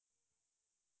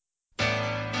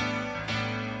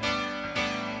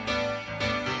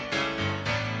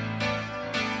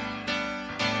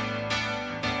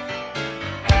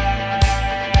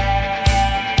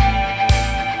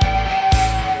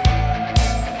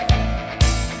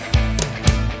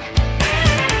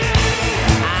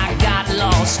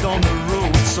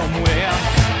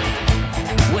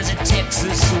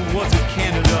Texas or was it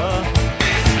Canada?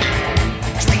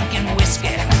 Drinking whiskey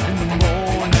in the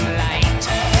morning light,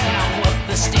 and I worked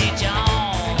the stage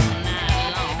all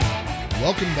night long.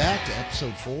 Welcome back to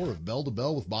episode 4 of Bell to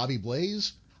Bell with Bobby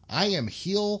Blaze. I am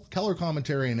heel color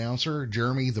commentary announcer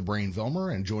Jeremy the Brain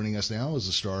Vilmer, and joining us now is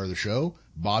the star of the show,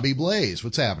 Bobby Blaze.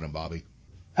 What's happening, Bobby?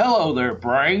 Hello there,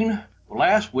 Brain.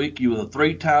 Last week you were the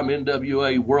 3-time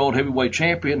NWA World Heavyweight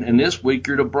Champion, and this week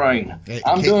you're the Brain.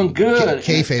 I'm doing good.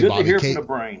 Kayfabe, good Bobby. to hear from the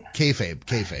Brain.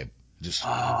 Kayfabe. Just.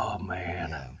 Oh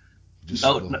man. Yeah. Just,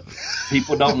 no,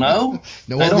 people don't know.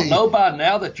 They don't know by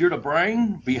now that you're the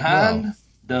Brain behind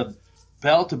the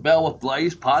Bell to Bell with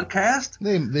Blaze podcast.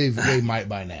 They might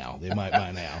by now.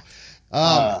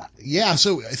 Yeah.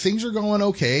 So things are going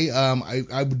okay.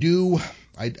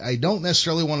 I don't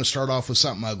necessarily want to start off with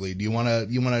something ugly. Do you want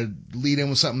to lead in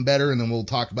with something better, and then we'll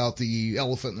talk about the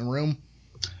elephant in the room?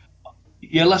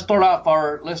 Yeah, let's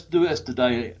do this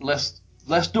today.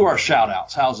 Let's do our shout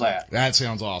outs. How's that? That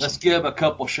sounds awesome. Let's give a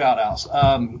couple shout outs.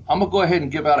 I'm going to go ahead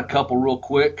and give out a couple real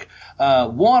quick.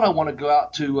 One, I want to go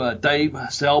out to Dave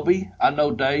Selby. I know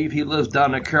Dave. He lives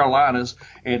down in the Carolinas,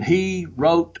 and he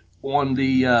wrote on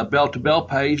the Bell to Bell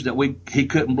page that he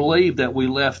couldn't believe that we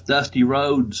left Dusty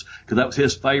Rhodes, because that was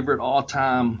his favorite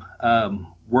all-time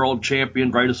world champion,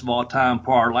 greatest of all time,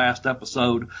 for our last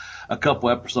episode, a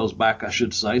couple episodes back, I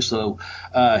should say. So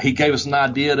he gave us an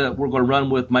idea that we're going to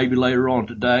run with maybe later on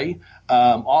today.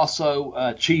 Also,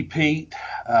 Chi Pete,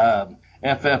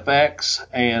 FFX,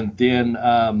 and then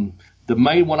the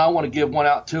main one I want to give one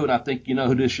out to, and I think you know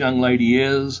who this young lady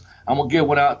is. I'm going to give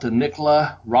one out to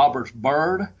Nicola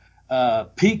Roberts-Byrd,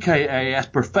 PKA, as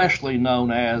professionally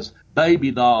known as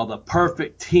Baby Doll, the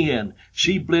Perfect 10.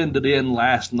 She blended in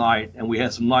last night, and we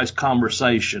had some nice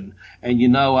conversation. And, you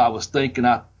know, I was thinking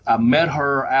I met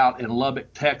her out in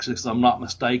Lubbock, Texas, if I'm not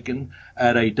mistaken,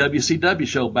 at a WCW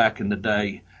show back in the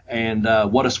day. And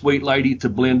what a sweet lady to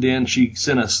blend in. She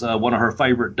sent us one of her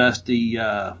favorite Dusty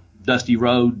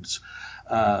Rhodes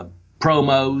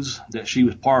promos that she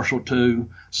was partial to.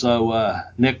 So,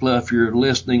 Nicola, if you're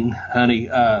listening, honey,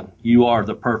 you are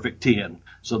the Perfect 10.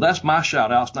 So that's my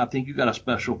shout outs, and I think you got a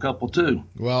special couple too.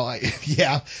 Well,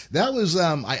 that was,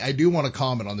 I do want to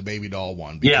comment on the Baby Doll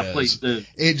one, because yeah, please do.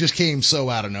 It just came so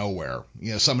out of nowhere.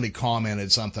 You know, somebody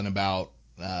commented something about,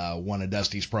 one of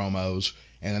Dusty's promos,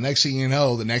 and the next thing you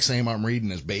know, the next name I'm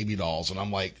reading is Baby Dolls, and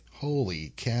I'm like,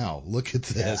 holy cow, look at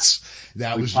this.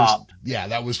 Yeah.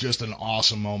 That was just an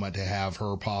awesome moment to have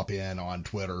her pop in on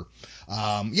Twitter.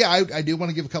 I do want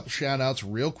to give a couple shout outs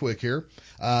real quick here.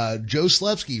 Joe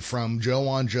Slepsky from Joe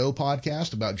on Joe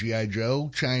podcast about G.I. Joe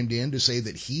chimed in to say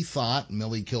that he thought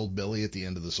Millie killed Billy at the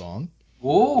end of the song.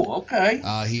 Oh, okay.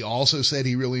 He also said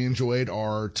he really enjoyed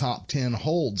our top 10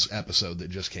 holds episode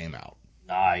that just came out.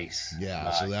 Nice. Yeah,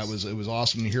 nice. So it was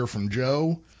awesome to hear from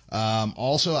Joe.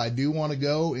 Also, I do want to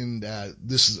go, and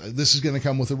this is going to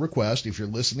come with a request. If you're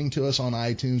listening to us on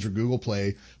iTunes or Google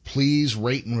Play, please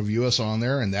rate and review us on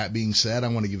there. And that being said, I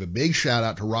want to give a big shout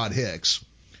out to Rod Hicks,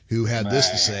 who had this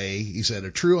to say. He said,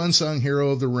 a true unsung hero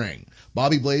of the ring.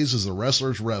 Bobby Blaze is the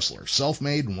wrestler's wrestler,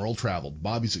 self-made and world-traveled.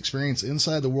 Bobby's experience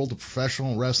inside the world of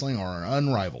professional wrestling are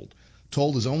unrivaled.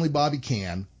 Told as only Bobby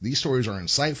can, these stories are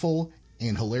insightful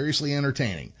and hilariously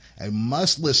entertaining. I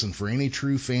must listen for any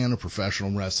true fan of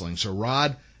professional wrestling. So,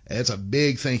 Rod, it's a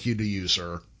big thank you to you,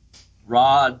 sir.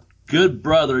 Rod, good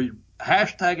brother.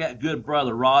 Hashtag that good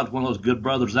brother. Rod's one of those good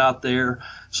brothers out there.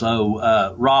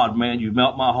 So, Rod, man, you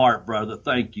melt my heart, brother.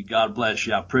 Thank you. God bless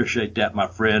you. I appreciate that, my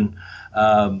friend.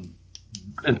 And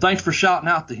thanks for shouting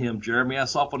out to him, Jeremy.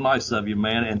 That's awful nice of you,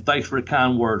 man. And thanks for the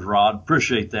kind words, Rod.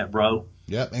 Appreciate that, bro.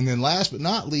 Yep. And then last but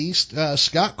not least,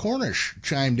 Scott Cornish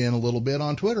chimed in a little bit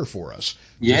on Twitter for us.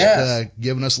 Yes. Just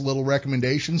giving us a little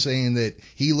recommendation, saying that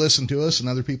he listened to us and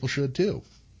other people should too.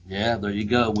 Yeah, there you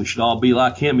go. We should all be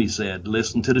like him, he said.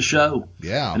 Listen to the show.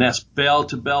 Yeah. And that's Bell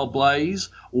to Bell Blaze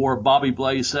or Bobby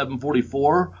Blaze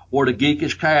 744 or the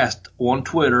Geekish Cast on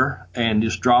Twitter, and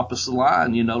just drop us a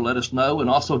line, let us know. And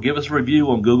also give us a review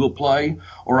on Google Play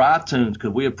or iTunes, because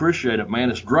we appreciate it,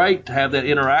 man. It's great to have that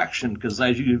interaction, because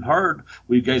as you've heard,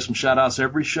 we gave some shout outs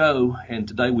every show, and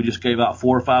today we just gave out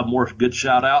 4 or 5 more good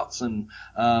shout outs, and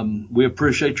we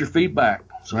appreciate your feedback.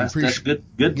 So that's good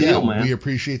deal, man. We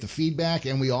appreciate the feedback,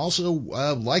 and we also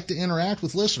like to interact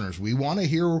with listeners. We want to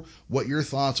hear what your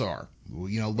thoughts are.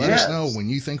 Let us know when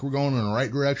you think we're going in the right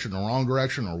direction, the wrong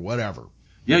direction, or whatever.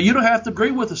 Yeah, you don't have to agree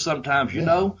with us sometimes, you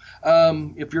know.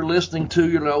 If you're listening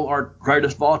to, our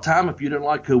greatest of all time, if you didn't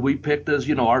like who we picked as,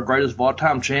 our greatest of all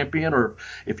time champion, or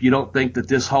if you don't think that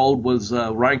this hold was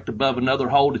ranked above another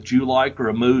hold that you like or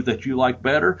a move that you like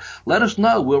better, let us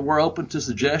know. We're open to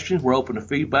suggestions. We're open to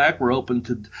feedback. We're open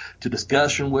to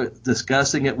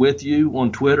discussing it with you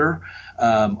on Twitter.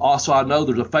 Also, I know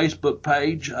there's a Facebook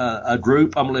page, a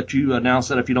group. I'm going to let you announce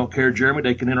that if you don't care, Jeremy.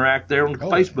 They can interact there on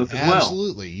Facebook as well.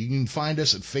 Absolutely. You can find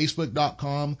us at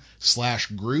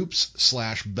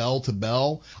facebook.com/groups/bell to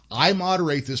bell. I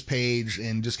moderate this page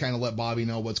and just kind of let Bobby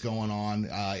know what's going on.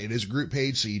 It is a group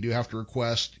page, so you do have to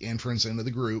request entrance into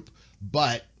the group,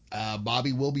 but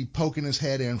Bobby will be poking his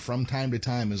head in from time to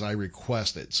time as I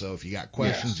request it. So if you got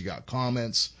questions, you got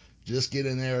comments, just get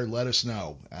in there, let us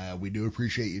know. We do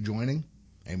appreciate you joining,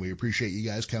 and we appreciate you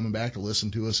guys coming back to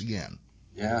listen to us again.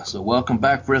 Yeah, so welcome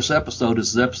back for this episode. This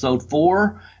is episode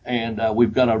 4, and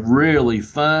we've got a really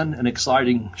fun and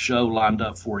exciting show lined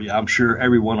up for you. I'm sure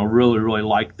everyone will really, really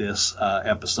like this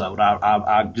episode.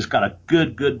 I just got a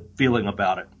good feeling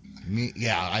about it.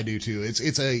 Yeah, I do too.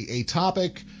 It's a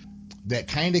topic that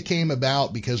kind of came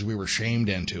about because we were shamed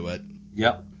into it.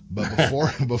 Yep. But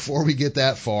before we get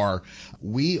that far,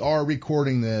 we are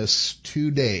recording this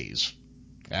 2 days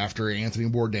after Anthony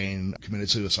Bourdain committed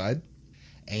suicide,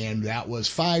 and that was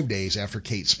 5 days after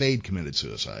Kate Spade committed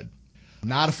suicide.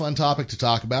 Not a fun topic to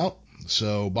talk about.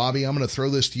 So, Bobby, I'm going to throw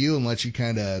this to you and let you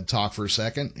kind of talk for a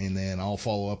second, and then I'll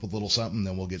follow up with a little something, and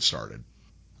then we'll get started.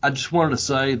 I just wanted to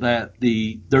say that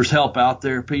there's help out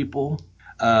there, people.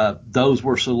 Those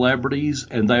were celebrities,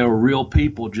 and they are real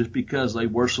people. Just because they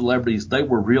were celebrities, they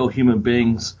were real human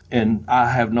beings, and I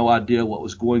have no idea what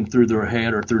was going through their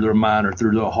head or through their mind or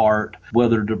through their heart,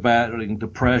 whether they're battling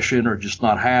depression or just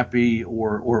not happy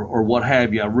or what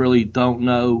have you. I really don't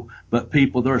know. But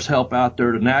people, there's help out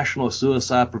there. The National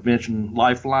Suicide Prevention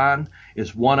Lifeline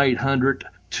is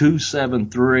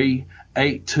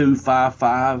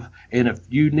 1-800-273-8255. And if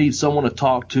you need someone to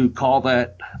talk to, call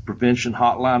that prevention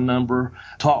hotline number.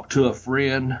 Talk to a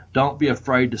friend. Don't be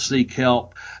afraid to seek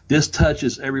help. This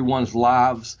touches everyone's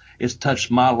lives. It's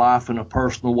touched my life in a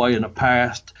personal way in the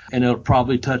past, and it'll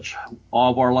probably touch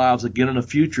all of our lives again in the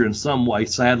future in some way,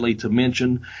 sadly to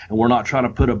mention. And we're not trying to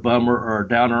put a bummer or a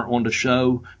downer on the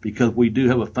show, because we do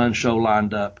have a fun show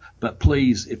lined up. But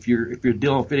please, if you're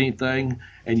dealing with anything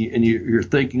and you're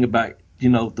thinking about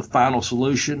the final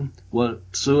solution, well,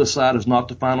 suicide is not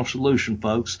the final solution,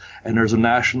 folks. And there's a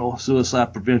National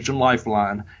Suicide Prevention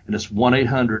Lifeline, and it's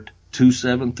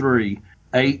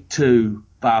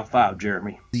 1-800-273-8255,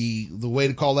 Jeremy. The way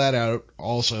to call that out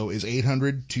also is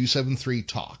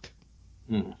 800-273-TALK.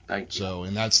 Thank you. So,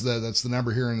 and that's the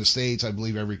number here in the States. I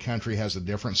believe every country has a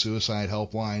different suicide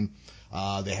helpline.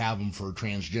 They have them for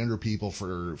transgender people,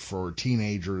 for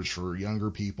teenagers, for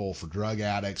younger people, for drug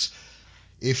addicts.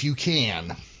 If you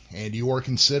can, and you are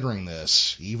considering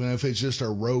this, even if it's just a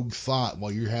rogue thought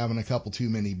while you're having a couple too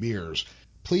many beers,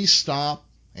 please stop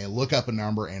and look up a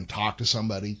number and talk to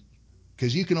somebody,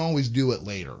 because you can always do it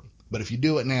later. But if you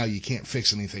do it now, you can't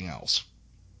fix anything else.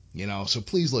 So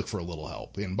please look for a little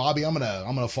help. And Bobby, I'm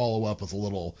gonna follow up with a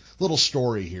little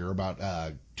story here about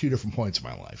 2 different points in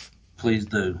my life. Please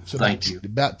do. So Thank you.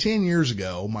 About 10 years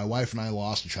ago, my wife and I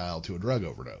lost a child to a drug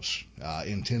overdose.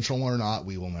 Intentional or not,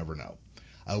 we will never know.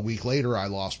 A week later, I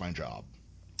lost my job,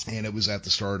 and it was at the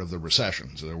start of the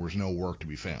recession, so there was no work to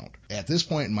be found. At this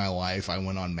point in my life, I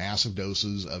went on massive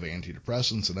doses of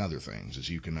antidepressants and other things, as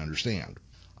you can understand.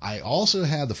 I also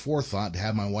had the forethought to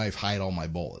have my wife hide all my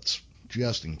bullets,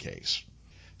 just in case.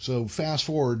 So fast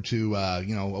forward to, a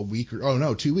week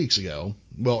 2 weeks ago.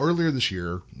 Well, earlier this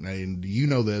year, and you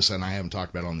know this, and I haven't talked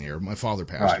about it on the air, my father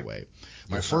passed away.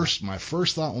 My first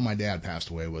thought when my dad passed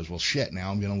away was, well, shit,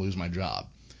 now I'm going to lose my job.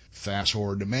 Fast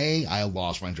forward to May, I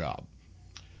lost my job.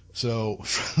 So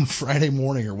Friday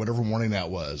morning, or whatever morning that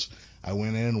was, I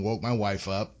went in and woke my wife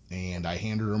up, and I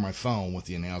handed her my phone with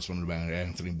the announcement about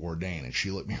Anthony Bourdain, and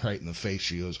she looked me right in the face.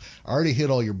 She goes, I already hit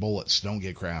all your bullets. Don't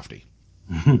get crafty.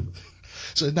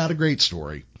 So not a great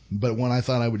story, but one I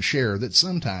thought I would share, that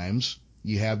sometimes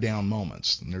you have down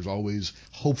moments, and there's always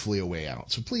hopefully a way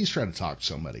out. So please try to talk to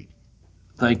somebody.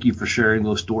 Thank you for sharing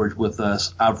those stories with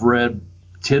us. I've read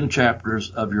 10 chapters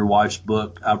of your wife's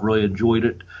book. I've really enjoyed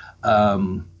it.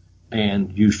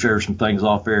 And you share some things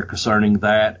off air concerning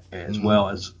that, as well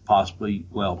as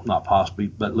not possibly,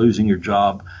 but losing your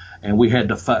job. and we had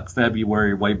to fuck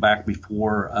February way back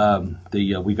before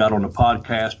we got on the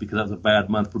podcast because that was a bad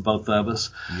month for both of us.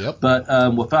 Yep.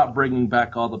 But without bringing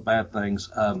back all the bad things,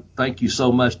 thank you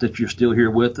so much that you're still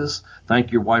here with us.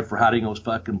 Thank your wife for hiding those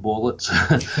fucking bullets.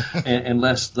 and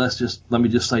let me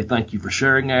just say thank you for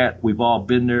sharing that. We've all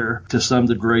been there to some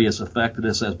degree. It's affected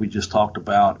us, as we just talked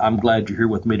about. I'm glad you're here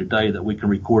with me today that we can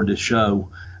record this show.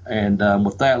 And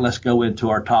with that, let's go into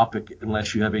our topic,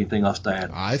 unless you have anything else to add.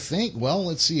 I think, well,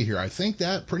 let's see here. I think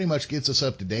that pretty much gets us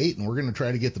up to date, and we're going to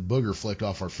try to get the booger flicked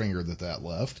off our finger that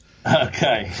left.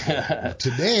 Okay.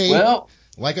 Today, well,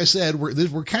 like I said,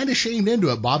 we're kind of shamed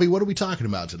into it. Bobby, what are we talking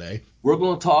about today? We're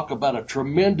going to talk about a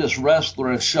tremendous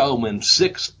wrestler and showman,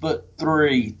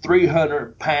 6'3",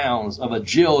 300 pounds of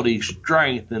agility,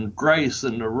 strength, and grace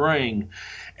in the ring.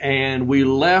 And we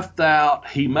left out,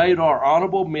 he made our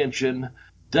honorable mention,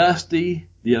 Dusty,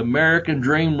 the American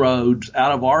Dream Rhodes,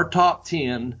 out of our top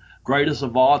 10 greatest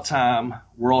of all time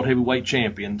world heavyweight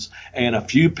champions. And a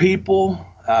few people,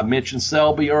 I mentioned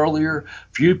Selby earlier,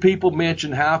 few people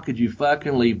mentioned how could you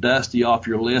fucking leave Dusty off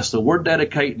your list. So we're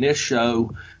dedicating this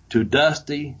show to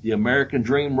Dusty, the American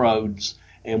Dream Rhodes.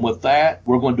 And with that,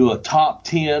 we're going to do a top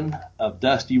 10 of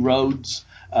Dusty Rhodes,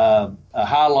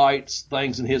 highlights,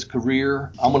 things in his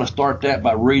career. I'm going to start that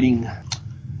by reading,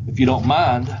 if you don't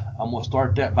mind, I'm going to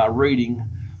start that by reading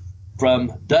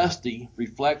from Dusty,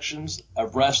 Reflections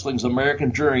of Wrestling's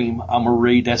American Dream. I'm going to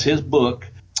read, that's his book.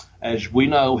 As we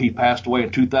know, he passed away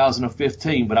in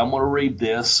 2015, but I'm going to read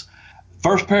this.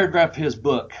 First paragraph of his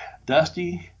book,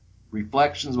 Dusty,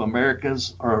 Reflections of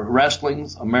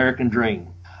Wrestling's American Dream.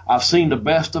 I've seen the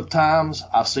best of times,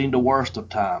 I've seen the worst of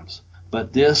times,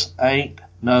 but this ain't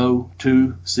no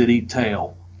two-city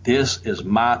tale. This is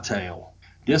my tale.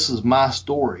 This is my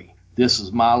story. This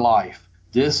is my life.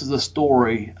 This is the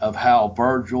story of how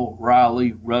Virgil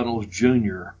Riley Reynolds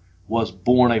Jr. was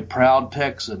born a proud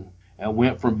Texan and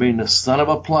went from being the son of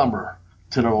a plumber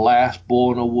to the last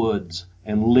bull in the woods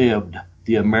and lived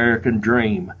the American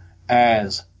dream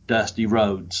as Dusty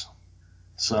Rhodes.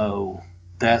 So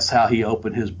that's how he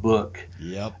opened his book.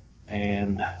 Yep.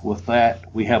 And with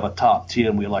that, we have a top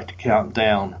 10 we like to count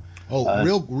down.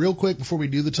 Real quick before we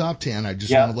do the top 10, I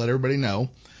just want to let everybody know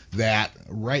that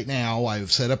right now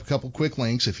I've set up a couple quick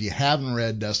links. If you haven't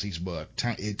read Dusty's book,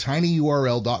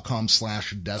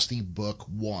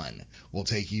 tinyurl.com/DustyBook1 will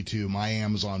take you to my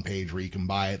Amazon page where you can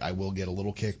buy it. I will get a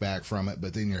little kickback from it,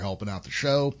 but then you're helping out the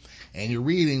show and you're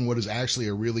reading what is actually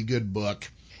a really good book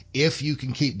if you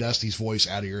can keep Dusty's voice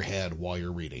out of your head while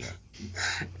you're reading it.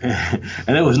 And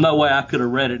there was no way I could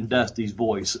have read it in Dusty's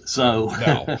voice. So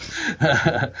no,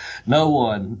 no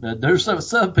one. There's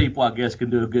some people I guess can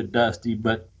do a good Dusty,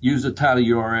 but use a tiny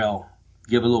URL,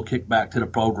 give a little kickback to the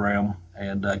program,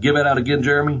 and give it out again,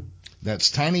 Jeremy. That's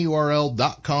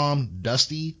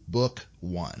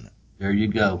tinyurl.com/DustyBook1. There you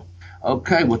go.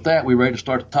 Okay, with that, we ready to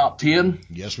start the top 10?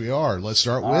 Yes, we are. Let's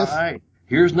start with. All right.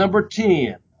 Here's number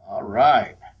 10. All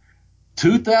right.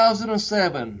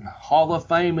 2007 Hall of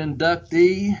Fame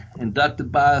inductee, inducted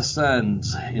by his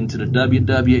sons into the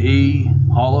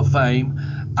WWE Hall of Fame.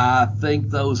 I think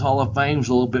those Hall of Fames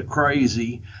are a little bit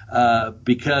crazy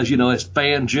because, it's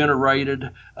fan generated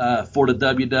for the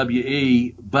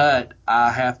WWE. But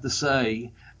I have to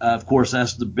say, of course,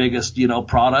 that's the biggest,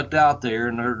 product out there,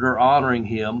 and they're honoring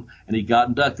him, and he got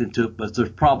inducted into it. But there's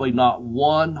probably not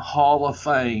one Hall of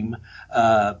Fame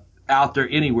out there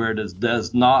anywhere that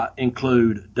does not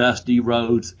include Dusty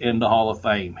Rhodes in the Hall of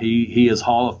Fame. He is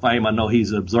Hall of Fame. I know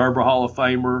he's an Observer Hall of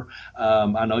Famer.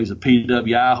 I know he's a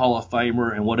PWI Hall of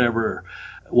Famer, and whatever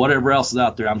else is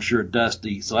out there, I'm sure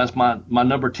Dusty. So that's my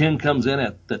number 10 comes in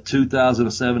at the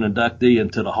 2007 inductee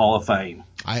into the Hall of Fame.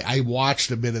 I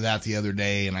watched a bit of that the other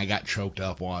day, and I got choked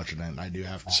up watching it, and I do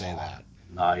have to say that.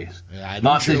 Nice. Yeah,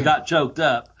 Not that he got choked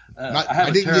up.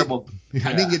 I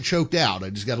didn't get choked out. I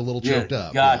just got a little choked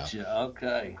up. Gotcha. Yeah.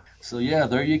 Okay. So,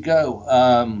 there you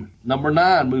go. Number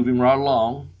 9, moving right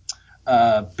along.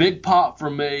 Big pop for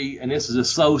me, and this is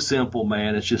just so simple,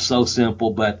 man. It's just so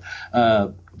simple. But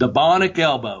the Bionic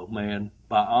Elbow, man.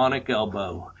 Bionic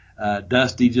Elbow.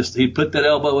 Dusty he put that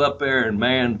elbow up there, and,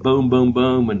 man, boom, boom,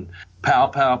 boom, and pow,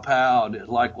 pow, pow. And it's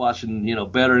like watching,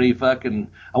 better than any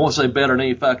fucking, I won't say better than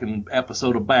any fucking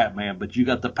episode of Batman, but you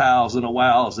got the pows and the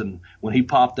wows. And when he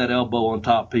popped that elbow on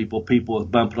top people was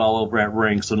bumping all over that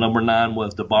ring. So number 9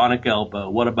 was the Bionic Elbow.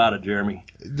 What about it, Jeremy?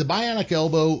 The Bionic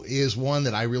Elbow is one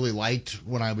that I really liked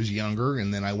when I was younger,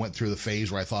 and then I went through the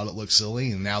phase where I thought it looked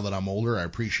silly, and now that I'm older, I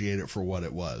appreciate it for what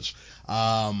it was.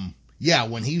 Yeah,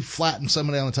 when he flattened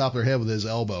somebody on the top of their head with his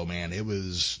elbow, man,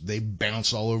 they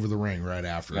bounced all over the ring right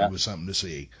after. Yeah. It was something to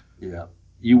see. Yeah.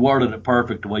 You worded it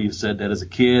perfect the way you said that as a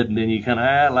kid, and then you kind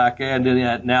of like that, and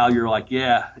then now you're like,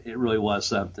 yeah, it really was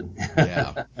something.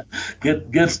 Yeah.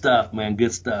 Good stuff, man.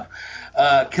 Good stuff.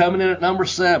 Coming in at number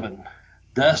 7,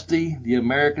 Dusty, the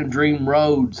American Dream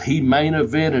Rhodes. He main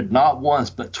evented not once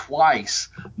but twice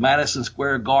Madison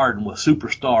Square Garden with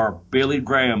superstar Billy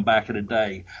Graham back in the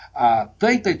day. I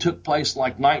think they took place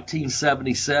like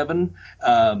 1977.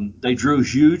 They drew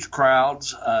huge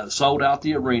crowds, sold out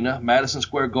the arena. Madison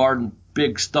Square Garden,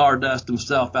 big Stardust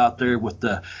himself out there with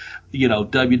the,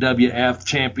 WWF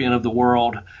champion of the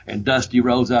world, and Dusty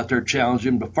Rhodes out there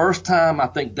challenging him. The first time I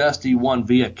think Dusty won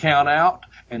via count out,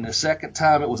 and the second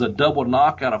time it was a double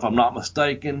knockout, if I'm not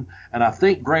mistaken. And I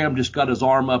think Graham just got his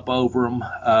arm up over him.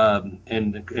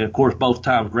 And of course, both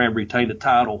times Graham retained the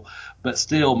title. But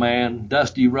still, man,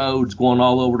 Dusty Rhodes going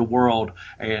all over the world.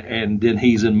 And then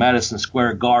he's in Madison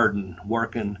Square Garden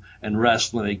working and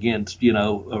wrestling against, back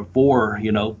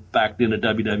then the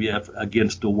WWF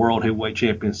against the world heavyweight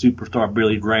champion superstar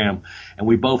Billy Graham. And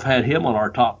we both had him on our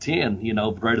top 10,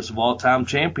 greatest of all time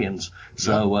champions.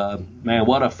 So, man,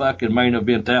 what a fucking main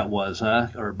event that was, huh?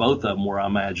 Or both of them were, I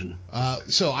imagine.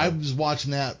 So I was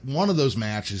watching that, one of those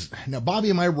matches. Now,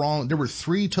 Bobby, am I wrong? There were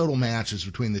 3 total matches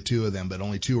between the two of them, but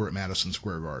only 2 were at Madison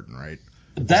Square Garden, right?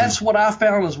 That's what I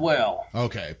found as well.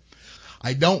 Okay.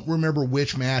 I don't remember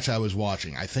which match I was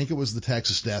watching. I think it was the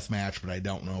Texas Death Match, but I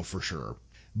don't know for sure.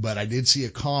 But I did see a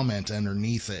comment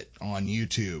underneath it on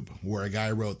YouTube where a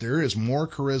guy wrote, there is more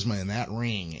charisma in that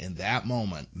ring in that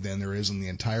moment than there is in the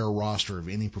entire roster of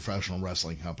any professional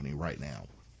wrestling company right now.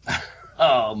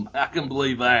 I can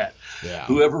believe that. Yeah.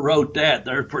 Whoever wrote that,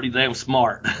 they're pretty damn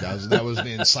smart. That was an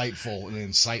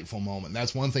insightful moment.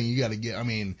 That's one thing you got to get. I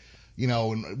mean,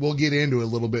 and we'll get into it a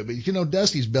little bit, but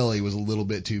Dusty's belly was a little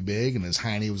bit too big and his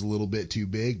hiney was a little bit too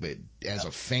big, but as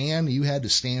a fan, you had to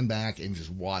stand back and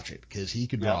just watch it because he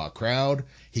could draw a crowd,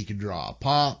 he could draw a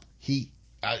pop.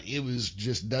 It was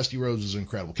just, Dusty Rhodes was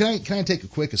incredible. Can I take a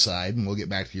quick aside and we'll get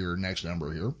back to your next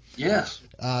number here? Yes.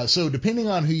 So depending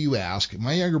on who you ask,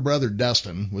 my younger brother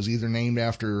Dustin was either named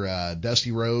after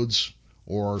Dusty Rhodes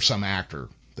or some actor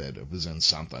that was in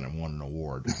something and won an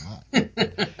award.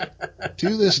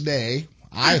 To this day,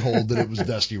 I hold that it was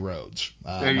Dusty Rhodes.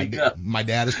 My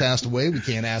dad has passed away. We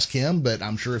can't ask him, but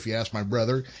I'm sure if you ask my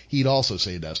brother, he'd also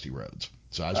say Dusty Rhodes.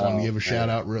 So I just want to give a shout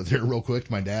out real quick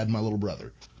to my dad and my little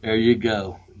brother. There you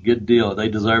go. Good deal. They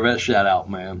deserve that shout out,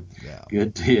 man. Yeah.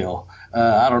 Good deal.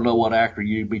 I don't know what actor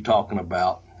you'd be talking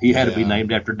about. He had to be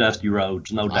named after Dusty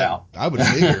Rhodes, no doubt. I would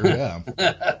figure, yeah.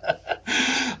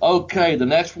 Okay, the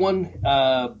next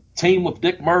one, team with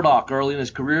Dick Murdoch early in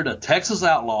his career, the Texas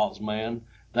Outlaws, man.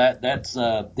 That's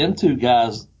them two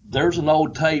guys. There's an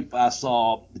old tape I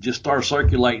saw that just started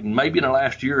circulating maybe in the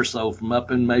last year or so from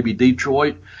up in maybe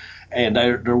Detroit, and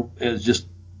it's just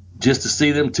to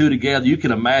see them two together. You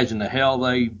can imagine the hell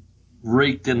they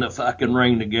reeked in the fucking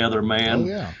ring together, man.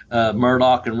 Oh, yeah.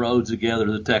 Murdoch and Rhodes together,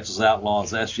 the Texas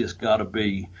Outlaws. That's just got to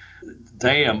be.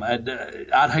 Damn,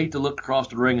 I'd hate to look across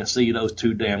the ring and see those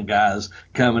two damn guys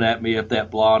coming at me with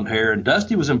that blonde hair. And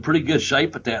Dusty was in pretty good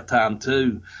shape at that time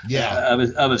too. Yeah.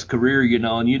 Of his career,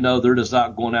 and they're just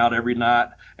out going out every night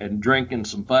and drinking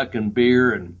some fucking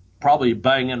beer and probably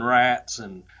banging rats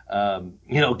and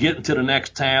getting to the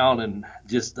next town and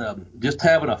just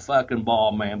having a fucking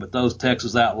ball, man. But those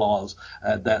Texas Outlaws,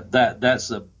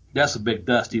 that's a big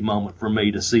Dusty moment for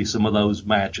me to see some of those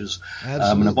matches. And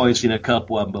I've only seen a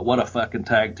couple of them, but what a fucking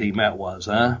tag team that was,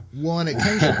 huh? Well, and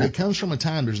it comes from a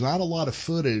time, there's not a lot of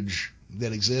footage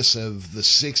that exists of the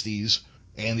 60s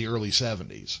and the early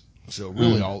 70s. So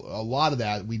really, a lot of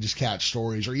that we just catch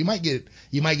stories, or you might get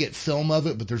film of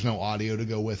it, but there's no audio to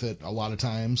go with it a lot of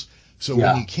times. So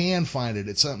when you can find it,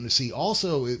 it's something to see.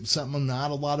 Also, it's something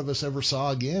not a lot of us ever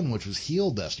saw again, which was heel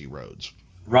Dusty Rhodes.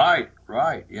 Right,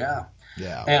 yeah.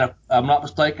 Yeah. And if I'm not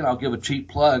mistaken, I'll give a cheap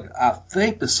plug. I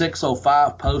think the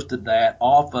 605 posted that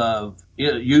off of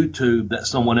YouTube that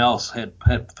someone else had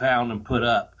found and put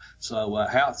up. So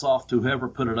hats off to whoever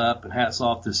put it up, and hats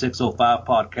off to 605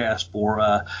 podcast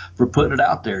for putting it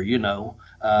out there,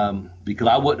 because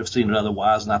I wouldn't have seen it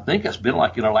otherwise. And I think it's been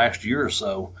like in the last year or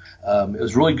so. It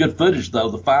was really good footage though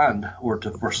to find, or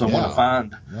for someone to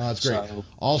find. No, that's great. So,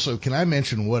 also, can I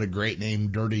mention what a great name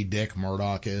Dirty Dick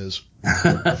Murdoch is?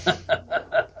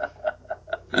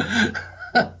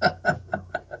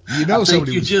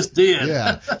 Somebody you just did.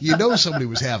 Yeah, somebody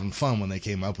was having fun when they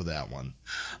came up with that one.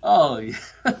 Oh, yeah.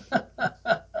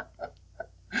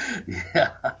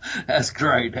 Yeah, that's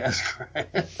great.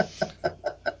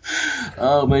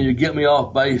 Oh man, you get me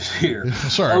off base here.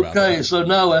 Sorry about that. Okay, so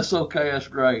no, that's okay. That's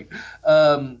great.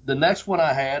 The next one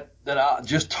I had that I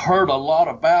just heard a lot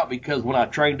about because when I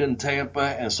trained in Tampa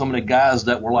and some of the guys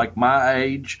that were like my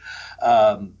age,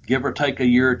 give or take a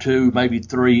year or two, maybe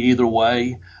three, either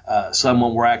way, some of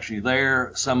them were actually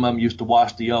there. Some of them used to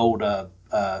watch the old,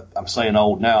 I'm saying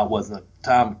old now, it wasn't at the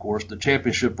time, of course, the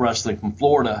championship wrestling from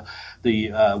Florida.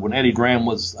 When Eddie Graham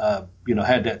was,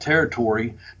 had that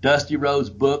territory, Dusty Rhodes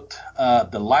booked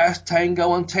the last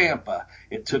Tango in Tampa.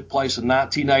 It took place in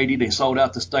 1980. They sold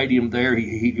out the stadium there.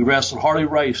 He wrestled Harley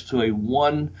Race to a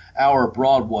 1 hour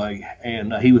Broadway,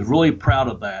 and he was really proud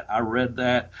of that. I read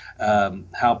that,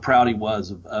 how proud he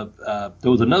was of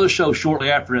there was another show shortly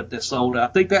after it that sold out.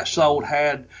 I think that show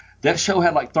had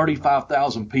like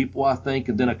 35,000 people, I think,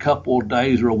 and then a couple of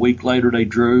days or a week later they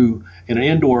drew in an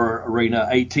indoor arena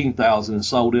 18,000 and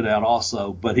sold it out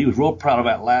also. But he was real proud of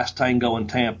that last Tango in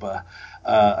Tampa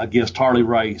against Harley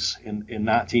Race in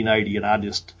 1980, and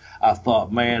I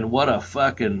thought, man, what a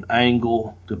fucking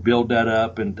angle to build that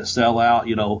up and to sell out.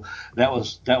 That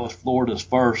was Florida's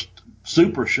first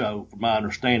super show, from my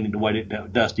understanding, the way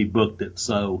that Dusty booked it.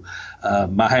 So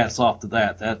my hat's off to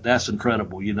that. That's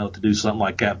incredible, to do something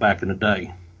like that back in the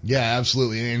day. Yeah,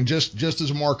 absolutely. And just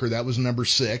as a marker, that was number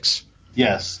 6.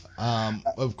 Yes.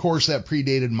 Of course, that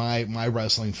predated my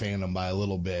wrestling fandom by a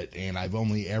little bit, and I've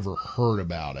only ever heard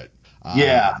about it.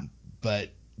 Yeah. But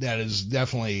that is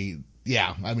definitely,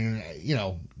 yeah. I mean,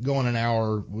 going an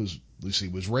hour was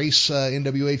Race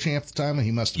NWA champ at the time?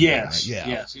 He must have been, right? Yeah.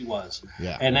 Yes, he was.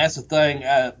 Yeah. And that's the thing.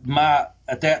 At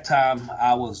that time,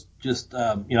 I was just,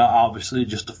 obviously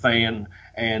just a fan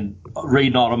and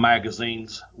reading all the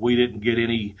magazines. We didn't get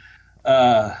any.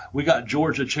 We got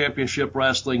Georgia Championship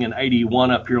Wrestling in '81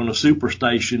 up here on the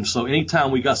Superstation. So anytime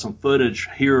we got some footage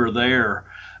here or there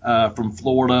from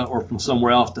Florida or from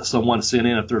somewhere else that someone sent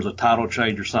in, if there's a title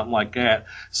change or something like that.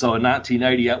 So in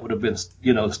 1980, that would have been,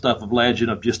 stuff of legend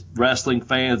of just wrestling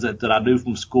fans that I knew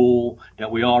from school,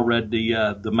 that we all read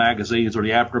the magazines, or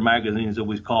the after magazines that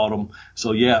we called them.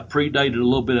 So yeah, it predated a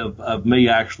little bit of me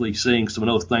actually seeing some of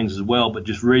those things as well, but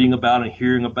just reading about it,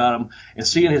 hearing about them, and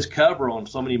seeing his cover on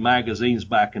so many magazines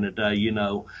back in the day,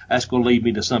 that's going to lead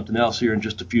me to something else here in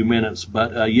just a few minutes.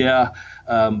 But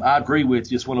I agree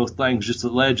with you. It's one of those things just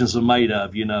that legends are made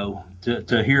of,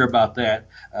 to hear about that,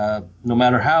 no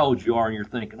matter how old you are, and you're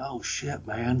thinking, oh shit,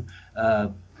 man,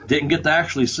 didn't get to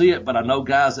actually see it, but I know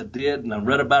guys that did, and I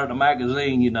read about it in a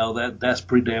magazine, that's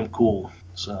pretty damn cool.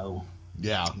 So.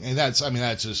 Yeah. And that's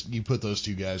just, you put those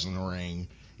two guys in the ring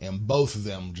and both of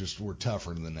them just were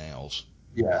tougher than the nails.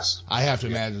 Yes. I have to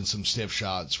imagine some stiff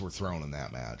shots were thrown in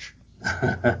that match.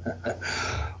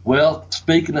 Well,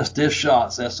 speaking of stiff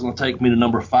shots, that's going to take me to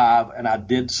number 5, and I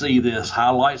did see this,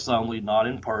 highlights only, not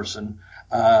in person.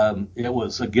 It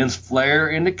was against Flair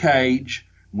in the cage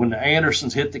when the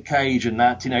Andersons hit the cage in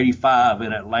 1985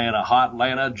 in Atlanta, hot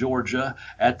Atlanta, Georgia,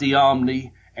 at the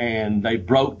Omni, and they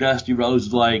broke Dusty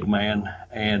Rhodes' leg, man.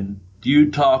 And you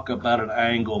talk about an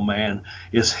angle, man.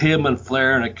 It's him and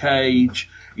Flair in a cage.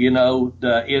 The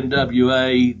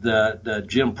NWA, the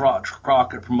Jim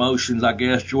Crockett Promotions, I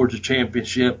guess, Georgia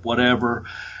Championship, whatever.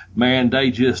 Man,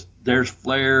 there's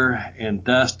Flair and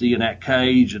Dusty in that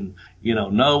cage, and,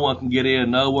 no one can get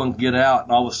in, no one can get out,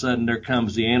 and all of a sudden there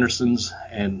comes the Andersons,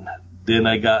 and then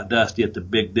they got Dusty at the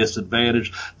big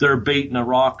disadvantage. They're beating a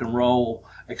Rock and Roll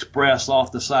Express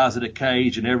off the sides of the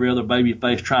cage, and every other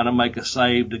babyface trying to make a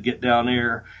save to get down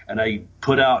there, and they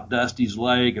put out Dusty's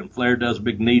leg, and Flair does a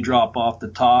big knee drop off the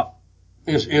top.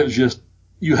 It was just,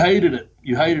 you hated it.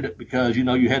 You hated it because,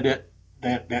 you had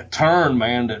that turn,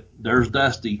 man, that there's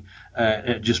Dusty.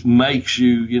 It just makes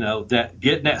you, that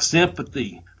getting that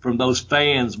sympathy from those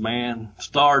fans, man.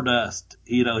 Stardust,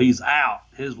 he's out.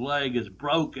 His leg is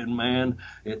broken, man.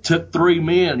 It took 3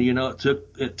 men,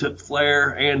 it took Flair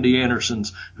and the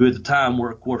Andersons, who at the time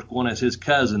were, of course, going as his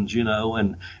cousins,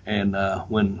 and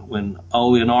when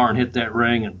Ole and Arn hit that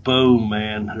ring, and boom,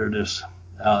 man, they're just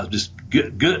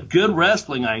good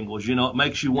wrestling angles. It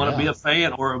makes you want to be a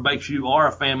fan, or it makes you are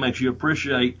a fan, makes you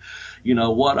appreciate,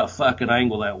 what a fucking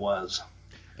angle that was.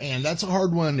 And that's a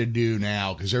hard one to do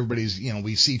now because everybody's,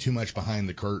 we see too much behind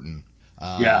the curtain.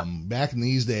 Back in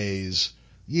these days,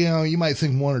 you might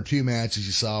think 1 or 2 matches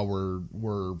you saw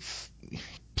were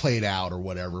played out or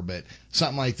whatever, but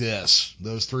something like this,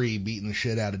 those 3 beating the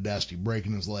shit out of Dusty,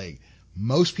 breaking his leg,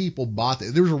 most people bought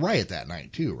that. There was a riot that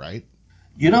night too, right?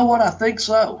 You know what? I think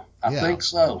so. I think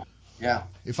so. Yeah.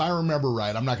 If I remember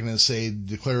right, I'm not going to say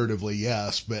declaratively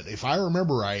yes, but if I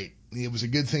remember right, it was a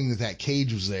good thing that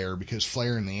cage was there because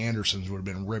Flair and the Andersons would have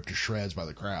been ripped to shreds by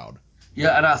the crowd.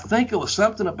 Yeah, and I think it was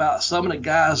something about some of the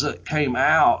guys that came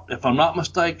out, if I'm not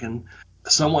mistaken,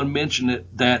 someone mentioned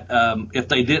it that if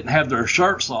they didn't have their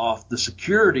shirts off, the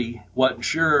security wasn't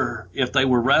sure if they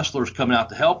were wrestlers coming out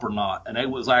to help or not. And they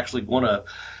was actually going to,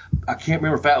 I can't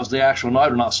remember if that was the actual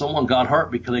night or not. Someone got hurt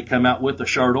because they come out with the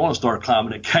shirt on and started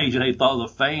climbing the cage, and they thought it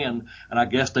was a fan, and I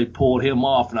guess they pulled him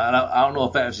off. And I don't know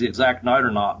if that was the exact night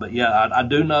or not, but yeah, I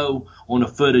do know on the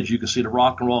footage you can see the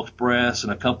Rock and Roll Express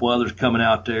and a couple others coming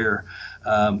out there.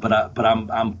 But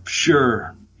I'm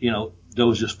sure, there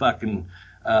was just fucking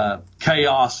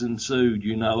chaos ensued,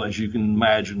 as you can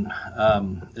imagine.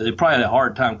 They probably had a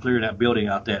hard time clearing that building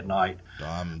out that night.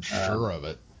 I'm sure of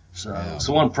it. So yeah.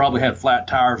 Someone probably had flat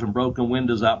tires and broken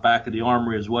windows out back of the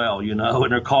armory as well, in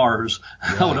their cars,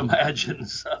 yeah. I would imagine.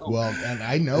 So. Well, and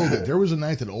I know that there was a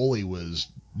night that Ole was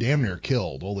damn near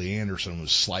killed. Ole Anderson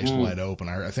was sliced wide open.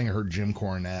 I think I heard Jim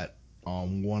Cornette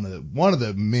on one of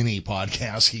the mini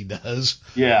podcasts he does,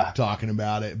 yeah, talking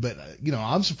about it. But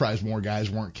I'm surprised more guys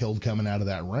weren't killed coming out of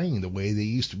that ring. The way they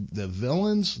used to, the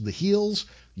villains, the heels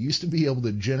used to be able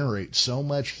to generate so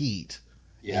much heat,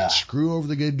 yeah, and screw over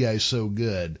the good guys so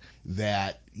good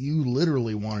that you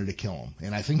literally wanted to kill them.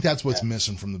 And I think that's what's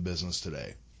missing from the business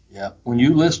today. Yeah, when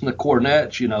you listen to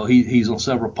Cornette, he's on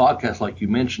several podcasts like you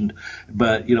mentioned,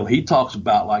 but he talks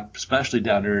about, like, especially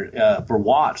down there for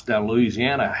Watts down in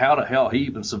Louisiana, how the hell he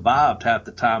even survived half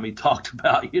the time. He talked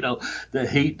about the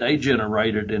heat they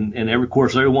generated, and of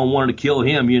course everyone wanted to kill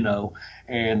him,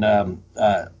 and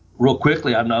real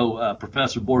quickly, I know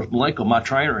Professor Boris Malenko, my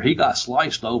trainer, he got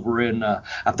sliced over in,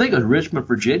 I think it was Richmond,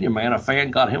 Virginia, man. A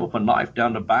fan got him with a knife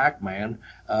down the back, man,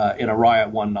 in a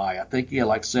riot one night. I think he had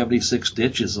like 76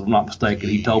 stitches, if I'm not mistaken.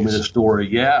 He told me the story.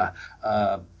 Yeah.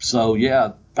 So,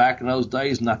 yeah, back in those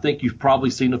days, and I think you've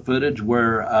probably seen the footage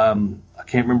where I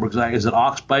can't remember exactly. Is it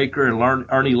Ox Baker and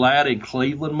Ernie Ladd in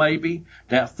Cleveland, maybe?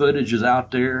 That footage is out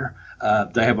there.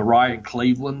 They have a riot in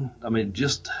Cleveland. I mean,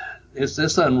 just...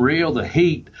 It's unreal, the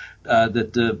heat that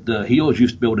the heels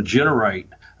used to be able to generate.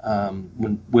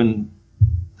 When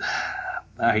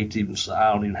I hate to even say,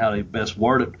 I don't even know how to best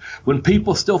word it. When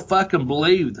people still fucking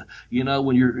believed,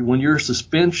 when your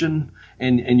suspension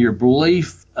and your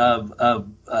belief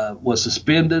was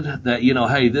suspended, that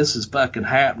hey, this is fucking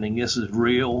happening, this is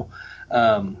real.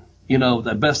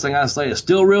 The best thing I say is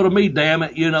still real to me, damn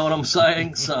it. You know what I'm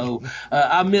saying? So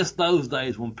I miss those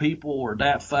days when people were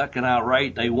that fucking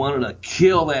irate. They wanted to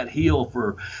kill that heel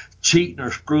for cheating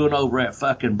or screwing over that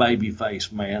fucking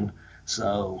babyface, man.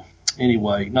 So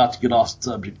anyway, not to get off the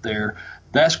subject there.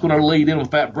 That's going to lead in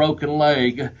with that broken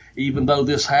leg, even though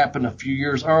this happened a few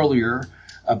years earlier.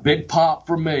 A big pop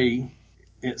for me.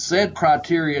 It said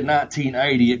Criteria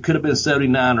 1980. It could have been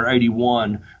 79 or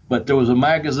 81. But there was a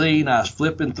magazine, I was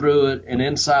flipping through it, and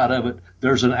inside of it,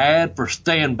 there's an ad for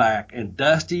Stand Back, and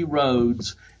Dusty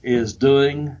Rhodes is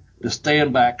doing the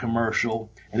Stand Back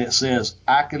commercial, and it says,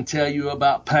 I can tell you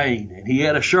about pain. And he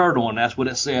had a shirt on, that's what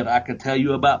it said, I can tell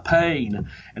you about pain.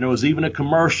 And there was even a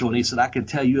commercial, and he said, I can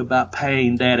tell you about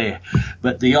pain, Daddy.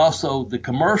 But the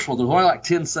commercial, there's only like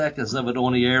 10 seconds of it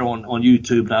on the air on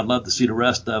YouTube, and I'd love to see the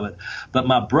rest of it. But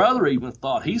my brother even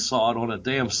thought he saw it on a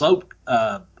damn soap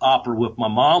opera with my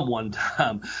mom one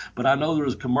time. But I know there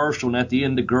was a commercial, and at the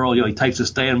end the girl, he takes a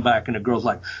stand back, and the girl's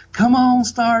like, come on,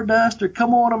 Stardust, or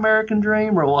come on, American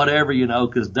Dream, or whatever,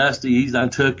 because Dusty, he's done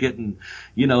took it, and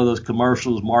those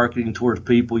commercials marketing towards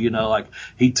people, like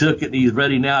he took it and he's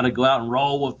ready now to go out and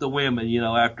roll with the women,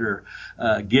 after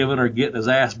giving or getting his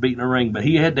ass beat in the ring. But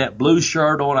he had that blue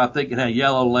shirt on, I think it had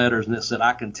yellow letters, and it said,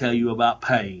 I can tell you about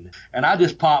pain. And I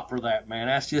just popped for that, man.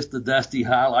 That's just the Dusty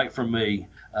highlight for me.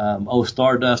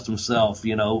 Stardust himself,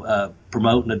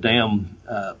 promoting the damn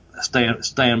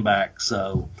stand back.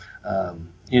 So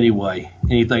anyway,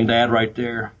 anything to add right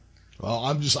there?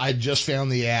 Well, I just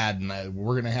found the ad, and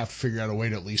we're gonna have to figure out a way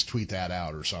to at least tweet that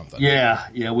out or something. Yeah,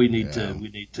 we need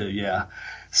to, yeah.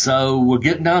 So we're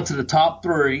getting down to the top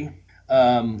three.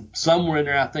 Somewhere in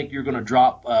there, I think you're gonna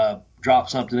drop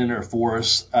something in there for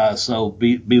us. So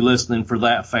be listening for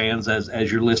that, fans,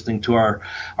 as you're listening to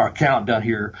our countdown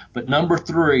here. But number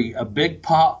 3, a big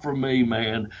pop for me,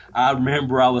 man. I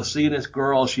remember I was seeing this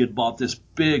girl. She had bought this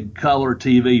big color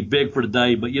TV, big for the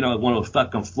day, but one of those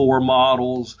fucking floor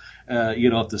models.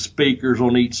 If the speakers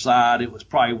on each side, it was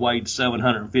probably weighed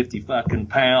 750 fucking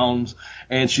pounds.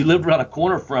 And she lived around a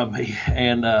corner from me.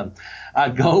 And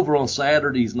I'd go over on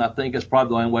Saturdays, and I think it's probably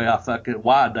the only way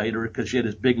I dated her, because she had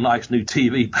this big, nice new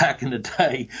TV back in the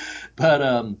day. But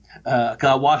cause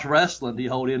I watched wrestling, the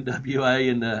old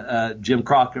NWA and the Jim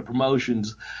Crockett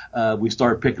promotions. We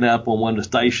started picking up on one of the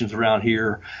stations around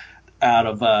here. out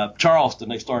of Charleston.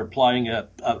 They started playing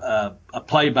a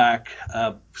playback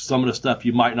of some of the stuff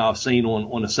you might not have seen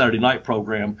on the Saturday night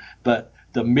program. But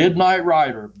the Midnight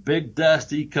Rider, Big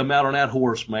Dusty, come out on that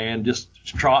horse, man, just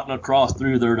trotting across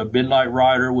through there. The Midnight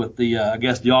Rider with the, I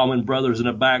guess, the Allman Brothers in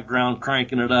the background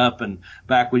cranking it up. And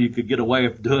back when you could get away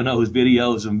with doing those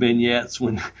videos and vignettes,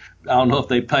 when I don't know if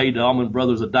they paid the Allman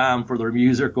Brothers a dime for their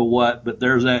music or what, but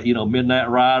there's that, Midnight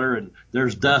Rider, and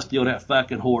there's Dusty on that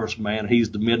fucking horse, man.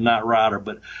 He's the Midnight Rider.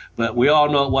 But we all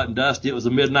know it wasn't Dusty, it was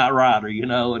the Midnight Rider,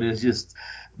 and it's just,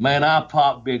 man, I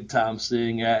popped big time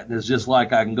seeing that, and it's just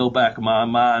like I can go back in my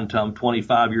mind till I'm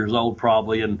 25 years old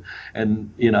probably, and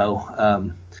going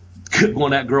to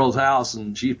that girl's house,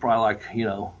 and she's probably like,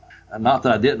 not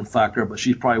that I didn't fuck her, but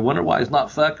she's probably wondering why he's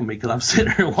not fucking me, because I'm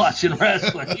sitting here watching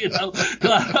wrestling, because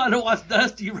I'm trying to watch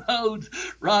Dusty Rhodes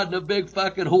riding a big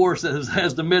fucking horse that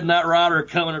has the Midnight Rider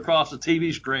coming across the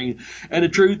TV screen. And the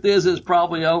truth is, it's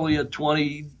probably only a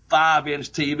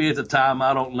 25-inch TV at the time.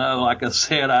 I don't know. Like I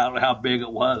said, I don't know how big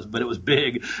it was, but it was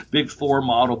big floor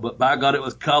model. But by God, it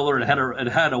was color. It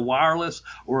had a wireless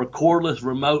or a cordless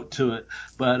remote to it.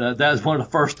 But that was one of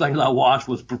the first things I watched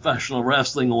was professional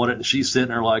wrestling on it. And she's sitting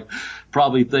there like,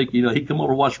 probably thinking, he come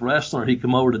over to watch wrestling or he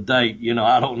come over to date.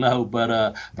 I don't know. But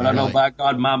I know by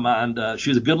God, in my mind,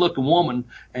 she's a good looking woman.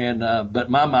 And but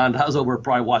in my mind, I was over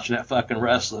probably watching that fucking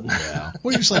wrestling. Yeah.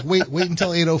 Well, you're just like, wait until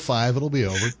 8:05. It'll be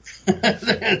over.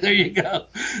 There you go.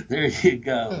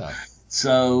 Yeah.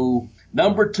 So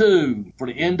number 2 for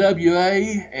the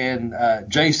NWA and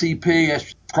JCP,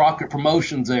 that's Crockett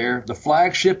Promotions there, the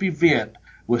flagship event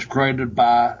was created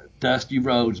by Dusty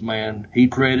Rhodes, man. He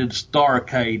created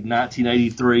Starrcade in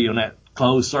 1983 on that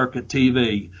closed circuit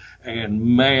TV.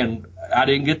 And man, I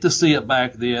didn't get to see it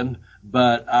back then,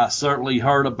 but I certainly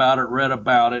heard about it, read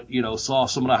about it, saw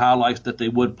some of the highlights that they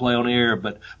would play on the air.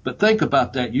 But think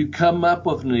about that. You come up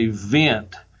with an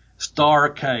event,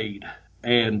 Starrcade,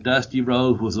 and Dusty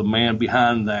Rhodes was a man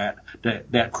behind that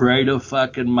creative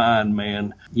fucking mind,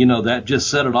 man. That just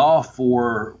set it off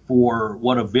for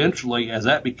what eventually, as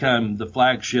that became the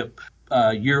flagship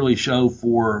yearly show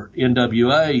for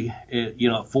NWA,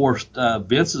 it forced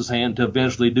Vince's hand to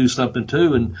eventually do something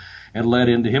too, and led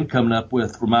into him coming up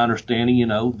with, from my understanding,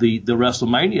 the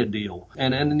WrestleMania deal.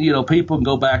 And people can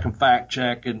go back and fact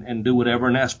check and do whatever,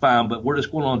 and that's fine, but we're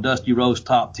just going on Dusty Rhodes'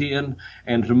 top 10.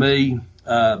 And to me,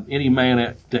 any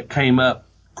man that came up,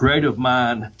 creative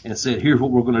mind, and said, here's what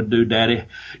we're going to do, daddy,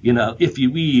 if you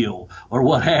will, or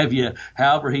what have you.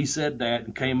 However he said that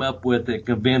and came up with it,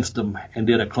 convinced them, and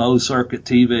did a closed circuit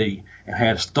TV and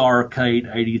had Starrcade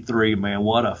 83, man.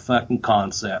 What a fucking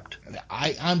concept.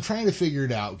 I'm trying to figure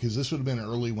it out, because this would have been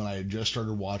early when I had just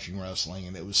started watching wrestling,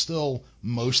 and it was still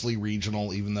mostly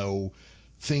regional, even though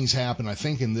things happened, I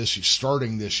think,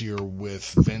 starting this year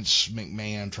with Vince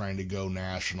McMahon trying to go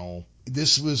national.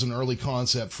 This was an early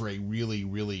concept for a really,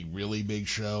 really, really big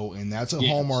show, and that's a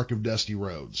hallmark of Dusty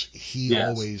Rhodes. He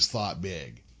always thought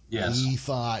big. Yes. He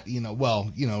thought,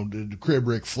 to crib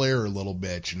Ric Flair a little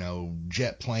bit,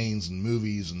 jet planes and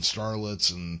movies and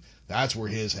starlets, and that's where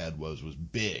his head was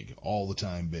big, all the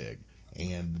time big.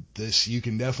 And this, you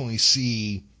can definitely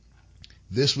see,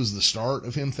 this was the start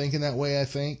of him thinking that way, I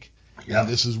think. Yep. And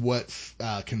this is what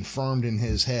confirmed in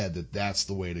his head that that's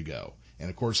the way to go. And,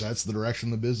 of course, that's the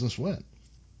direction the business went.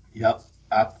 Yep.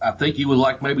 I think he was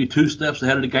like maybe 2 steps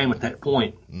ahead of the game at that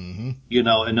point. Mm-hmm.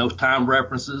 And those time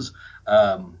references,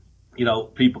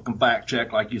 people can fact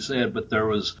check, like you said, but there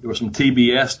was some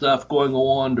TBS stuff going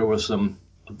on. There was some,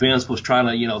 Vince was trying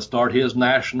to, start his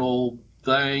national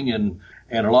thing, and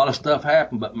a lot of stuff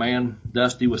happened. But, man,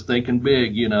 Dusty was thinking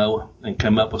big, and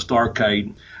came up with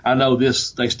Starrcade. I know they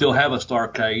still have a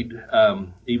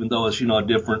Starrcade, even though it's,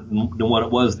 different than what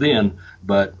it was then.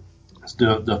 But it's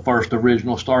the first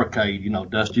original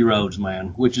Starrcade, Dusty Rhodes, man,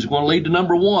 which is going to lead to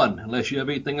number 1, unless you have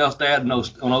anything else to add on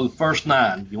those first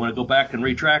 9. You want to go back and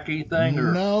retrack anything?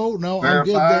 Or No, verify? I'm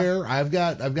good there. I've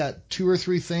got 2 or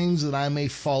 3 things that I may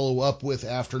follow up with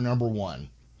after number 1.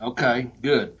 Okay,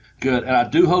 good. And I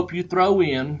do hope you throw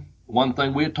in one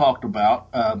thing we had talked about,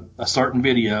 a certain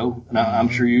video, and I'm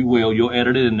sure you will. You'll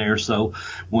edit it in there, so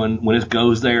when it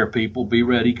goes there, people, be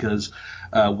ready, because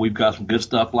we've got some good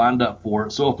stuff lined up for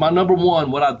it. So if my number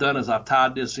 1, what I've done is I've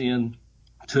tied this in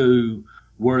to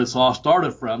where it's all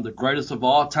started from, the greatest of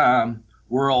all time,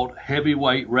 world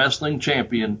heavyweight wrestling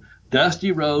champion,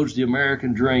 Dusty Rhodes, the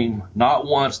American Dream, not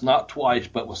once, not twice,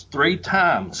 but was 3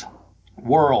 times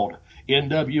world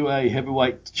NWA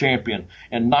heavyweight champion.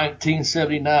 In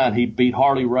 1979, he beat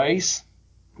Harley Race.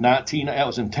 That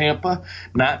was in Tampa.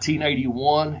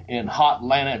 1981 in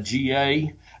Hotlanta,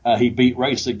 GA, he beat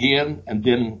Race again. And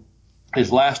then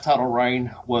His last title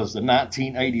reign was the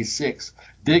 1986.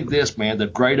 Dig this, man, the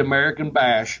Great American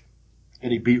Bash,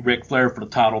 and he beat Ric Flair for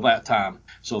the title that time.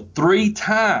 So 3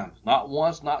 times, not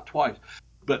once, not twice,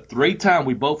 but 3 times.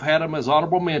 We both had him as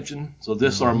honorable mention. So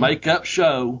this is our makeup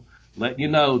show, letting you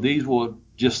know these were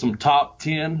just some top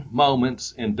 10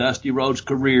 moments in Dusty Rhodes'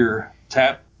 career,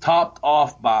 topped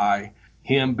off by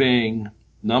him being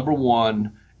number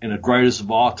 1 and the greatest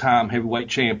of all time heavyweight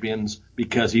champions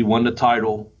because he won the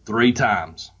title 3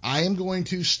 times. I am going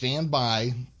to stand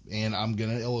by, and I'm going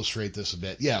to illustrate this a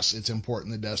bit. Yes, it's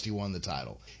important that Dusty won the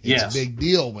title. It's a big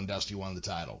deal when Dusty won the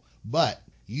title. But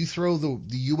you throw the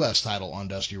U.S. title on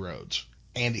Dusty Rhodes,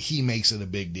 and he makes it a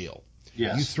big deal.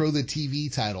 Yes. You throw the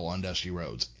TV title on Dusty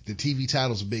Rhodes. The TV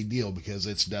title's a big deal because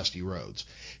it's Dusty Rhodes.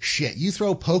 Shit, you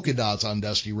throw polka dots on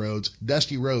Dusty Rhodes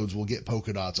will get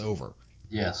polka dots over.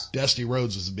 Yes. Dusty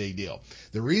Rhodes was a big deal.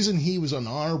 The reason he was an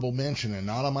honorable mention and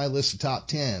not on my list of top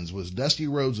 10s was Dusty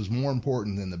Rhodes was more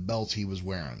important than the belts he was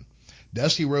wearing.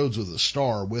 Dusty Rhodes was a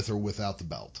star with or without the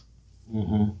belt.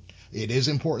 Mm-hmm. It is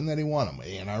important that he won them.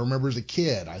 And I remember as a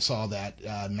kid, I saw that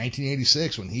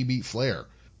 1986 when he beat Flair.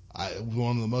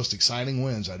 One of the most exciting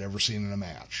wins I'd ever seen in a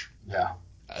match. Yeah.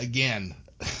 Again,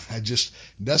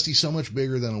 Dusty's so much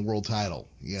bigger than a world title.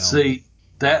 You know? See,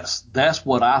 that's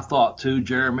what I thought too,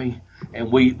 Jeremy.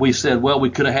 And we said, well, we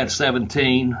could have had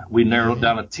 17. We narrowed it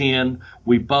down to 10.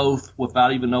 We both,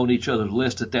 without even knowing each other's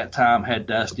list at that time, had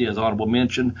Dusty as honorable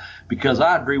mention because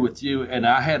I agree with you. And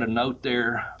I had a note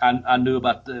there. I knew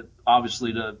about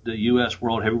obviously the U.S.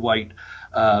 World Heavyweight,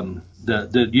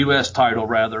 the U.S. title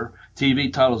rather,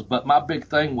 TV titles. But my big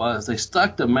thing was they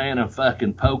stuck the man in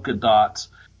fucking polka dots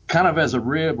kind of as a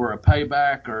rib or a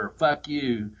payback or fuck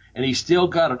you. And he still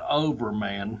got it over,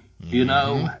 man, you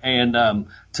know. And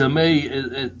to me,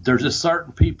 there's just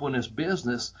certain people in this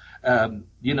business,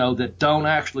 you know, that don't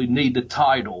actually need the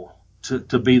title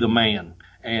to be the man.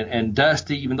 And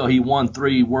Dusty, even though he won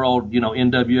 3 world, you know,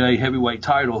 NWA heavyweight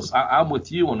titles, I'm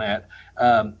with you on that.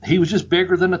 He was just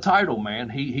bigger than the title, man.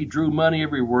 He drew money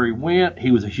everywhere he went.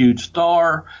 He was a huge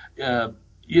star.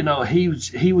 You know, he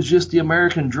was just the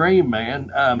American dream,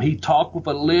 man. He talked with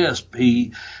a lisp.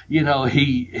 He was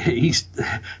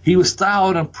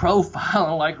styling and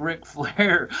profiling like Ric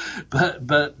Flair,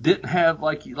 but didn't have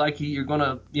like you're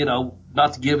gonna, you know,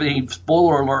 not to give any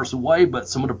spoiler alerts away, but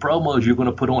some of the promos you're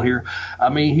gonna put on here. I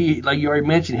mean, he, like you already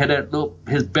mentioned, had that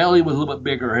his belly was a little bit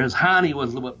bigger, his hiney was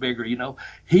a little bit bigger. You know,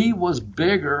 he was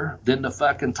bigger than the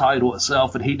fucking title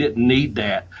itself, and he didn't need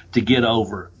that to get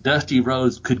over. Dusty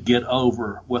Rhodes could get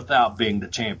over without being the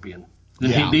champion,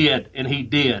 and he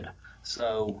did.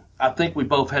 So I think we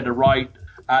both had the right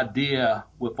idea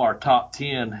with our top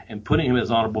 10 and putting him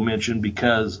as honorable mention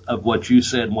because of what you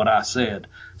said and what I said.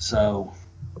 So.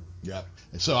 Yep.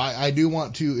 So I do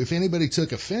want to, if anybody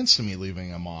took offense to me leaving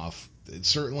him off, it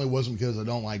certainly wasn't because I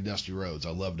don't like Dusty Rhodes. I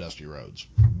love Dusty Rhodes.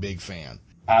 Big fan.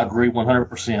 I agree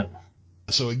 100%.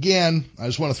 So again, I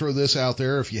just want to throw this out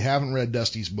there. If you haven't read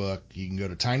Dusty's book, you can go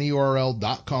to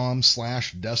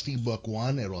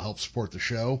tinyurl.com/DustyBook1. It'll help support the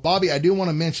show. Bobby, I do want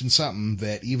to mention something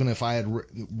that even if I had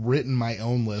written my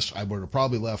own list, I would have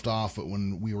probably left off. But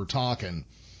when we were talking,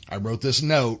 I wrote this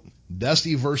note,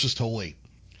 Dusty versus Tully.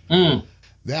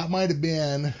 That might have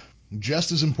been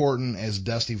just as important as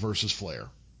Dusty versus Flair.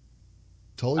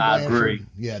 I agree.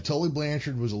 Yeah, Tully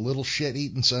Blanchard was a little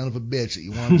shit-eating son of a bitch that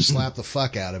you wanted to slap the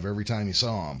fuck out of every time you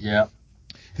saw him. Yeah.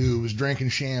 Who was drinking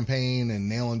champagne and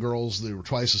nailing girls that were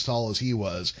twice as tall as he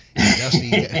was.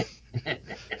 And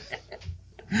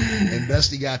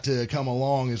Dusty got to come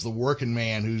along as the working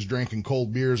man who's drinking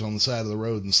cold beers on the side of the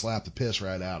road and slap the piss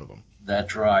right out of him.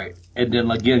 That's right. And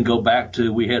then again, go back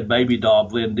to, we had Baby Doll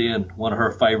blend in, one of her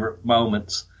favorite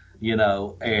moments, you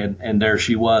know, and there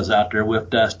she was out there with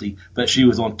Dusty, but she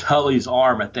was on Tully's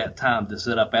arm at that time to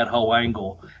set up that whole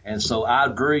angle. And so I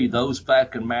agree, those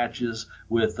fucking matches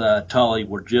with Tully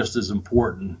were just as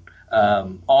important.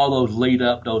 All those lead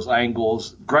up, those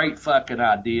angles, great fucking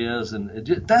ideas. And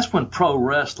that's when pro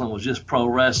wrestling was just pro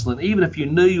wrestling. Even if you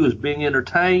knew you was being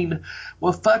entertained,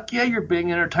 well, fuck yeah, you're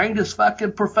being entertained. It's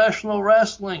fucking professional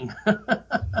wrestling.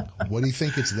 What do you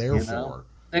think it's there for?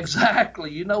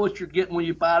 Exactly. You know what you're getting when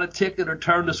you buy the ticket or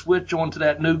turn the switch on to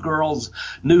that new girl's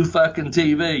new fucking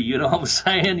TV. You know what I'm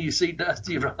saying? You see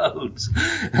Dusty Rhodes.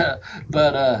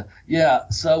 But yeah,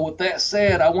 so with that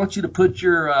said, I want you to put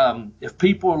your, if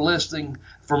people are listening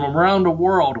from around the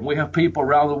world, and we have people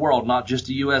around the world, not just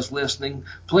the U.S. listening,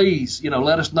 please,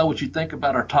 let us know what you think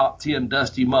about our top 10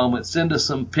 Dusty moments. Send us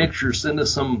some pictures, send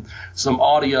us some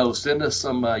audio, send us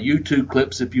some YouTube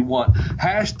clips if you want.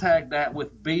 Hashtag that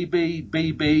with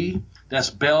BBBB. That's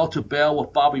Bell to Bell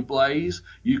with Bobby Blaze.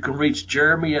 You can reach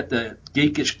Jeremy at the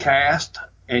Geekish Cast,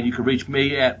 and you can reach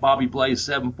me at Bobby Blaze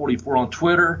 744 on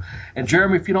Twitter. And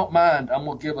Jeremy, if you don't mind, I'm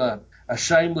going to give a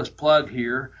shameless plug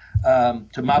here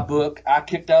to my book, I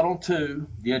Kicked Out on 2,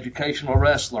 The Educational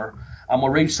Wrestler. I'm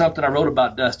going to read something I wrote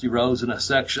about Dusty Rhodes in a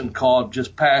section called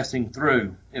Just Passing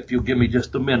Through, if you'll give me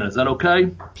just a minute. Is that okay?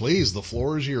 Please, the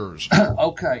floor is yours.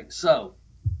 Okay, so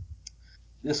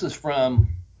this is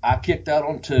from I Kicked Out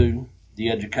on 2, The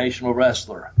Educational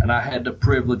Wrestler, and I had the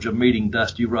privilege of meeting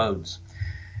Dusty Rhodes.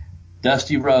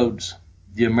 Dusty Rhodes,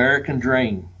 the American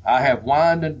Dream. I have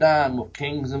wined and dined with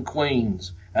kings and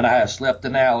queens, and I have slept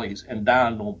in alleys and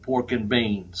dined on pork and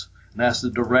beans. And that's the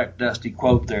direct Dusty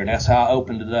quote there, and that's how I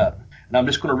opened it up. And I'm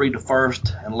just going to read the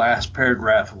first and last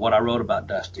paragraph of what I wrote about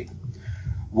Dusty.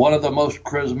 One of the most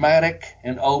charismatic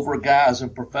and over guys in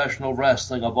professional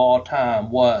wrestling of all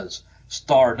time was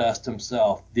Stardust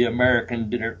himself, the American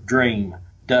Dream,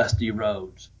 Dusty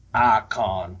Rhodes,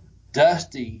 icon.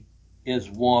 Dusty is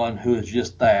one who is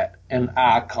just that, an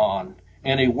icon.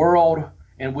 In a world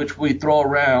in which we throw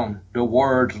around the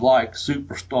words like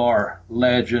superstar,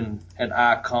 legend, and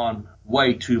icon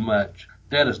way too much,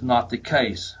 that is not the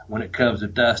case when it comes to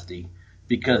Dusty,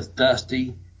 because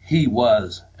Dusty, he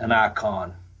was an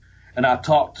icon. And I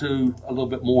talked to a little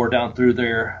bit more down through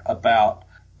there about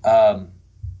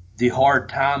the Hard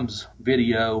Times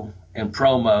video and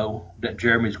promo that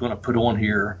Jeremy's going to put on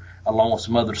here, along with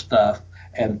some other stuff.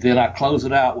 And then I close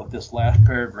it out with this last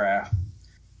paragraph.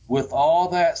 With all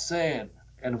that said,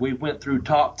 and we went through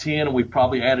top 10, and we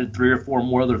probably added 3 or 4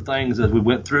 more other things as we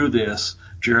went through this,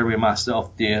 Jeremy and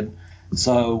myself did.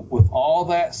 So with all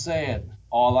that said,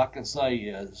 all I can say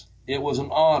is it was an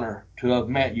honor to have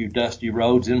met you, Dusty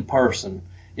Rhodes, in person.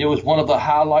 It was one of the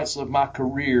highlights of my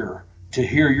career to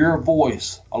hear your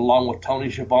voice along with Tony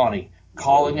Schiavone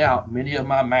calling out many of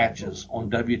my matches on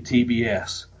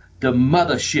WTBS, the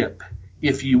mothership,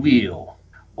 if you will,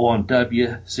 on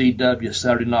WCW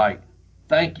Saturday night.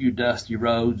 Thank you, Dusty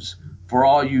Rhodes, for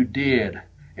all you did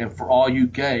and for all you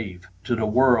gave to the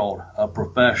world of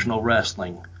professional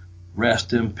wrestling.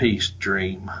 Rest in peace,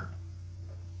 Dream.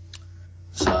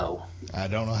 So, I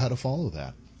don't know how to follow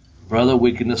that. Brother,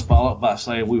 we can just follow up by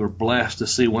saying we were blessed to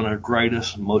see one of the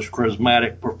greatest, most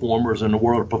charismatic performers in the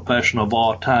world of professional of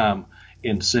all time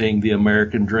in seeing the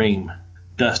American Dream,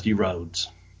 Dusty Rhodes.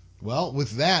 Well,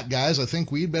 with that, guys, I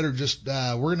think we'd better just,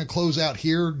 we're going to close out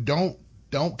here. Don't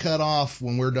cut off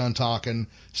when we're done talking.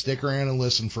 Stick around and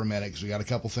listen for a minute, because we got a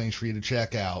couple things for you to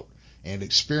check out and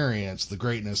experience the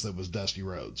greatness that was Dusty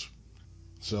Rhodes.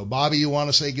 So, Bobby, you want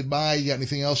to say goodbye? You got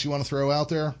anything else you want to throw out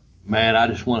there? Man, I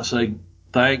just want to say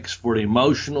thanks for the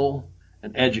emotional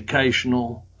and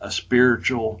educational, a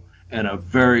spiritual, and a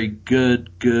very good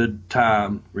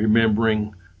time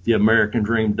remembering the American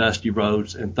Dream, Dusty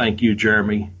Rhodes. And thank you,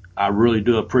 Jeremy. I really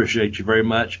do appreciate you very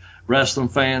much. Wrestling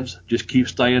fans, just keep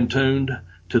staying tuned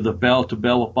to the Bell to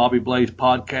Bell with Bobby Blaze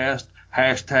podcast.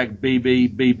 Hashtag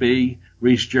BBBB.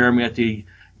 Reach Jeremy at the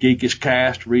Geekish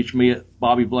Cast. Reach me at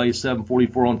Bobby Blaze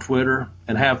 744 on Twitter.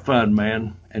 And have fun,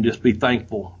 man. And just be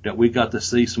thankful that we got to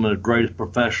see some of the greatest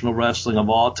professional wrestling of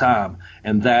all time,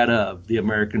 and that of the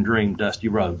American Dream, Dusty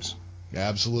Rhodes.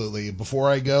 Absolutely. Before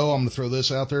I go, I'm going to throw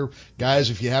this out there. Guys,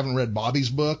 if you haven't read Bobby's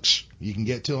books, you can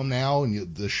get to them now,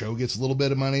 and the show gets a little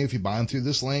bit of money if you buy them through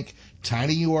this link,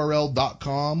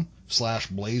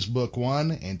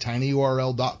 tinyurl.com/blazebook1 and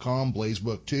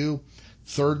tinyurl.com/blazebook2.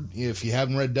 Third, if you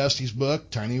haven't read Dusty's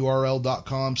book,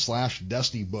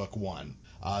 tinyurl.com/dustybook1.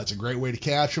 It's a great way to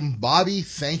catch them. Bobby,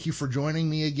 thank you for joining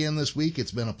me again this week.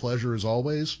 It's been a pleasure as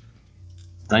always.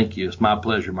 Thank you. It's my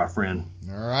pleasure, my friend.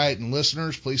 All right, and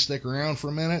listeners, please stick around for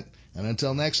a minute. And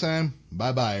until next time,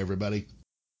 bye-bye, everybody.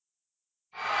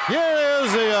 Here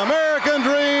is the American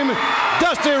Dream,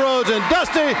 Dusty Rhodes. And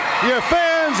Dusty, your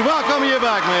fans welcome you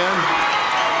back, man.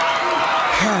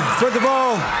 First of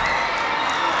all,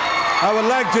 I would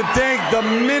like to thank the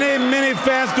many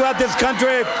fans throughout this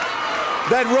country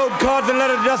that wrote cards and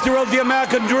letters to Dusty Rhodes, the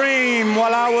American Dream,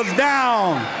 while I was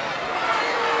down.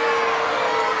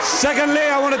 Secondly,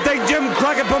 I want to thank Jim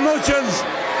Crockett Promotions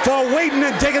for waiting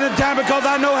and taking the time, because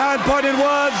I know how important it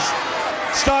was.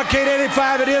 Starrcade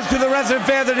 85 it is to the wrestling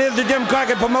fans, it is to Jim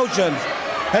Crockett Promotions.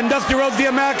 And Dusty Rhodes, the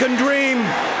American Dream,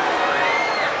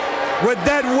 with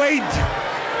that weight,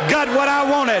 got what I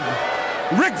wanted.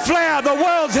 Ric Flair, the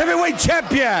world's heavyweight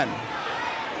champion.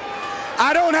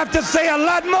 I don't have to say a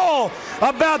lot more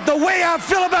about the way I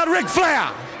feel about Ric Flair.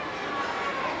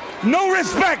 No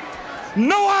respect,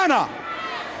 no honor.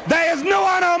 There is no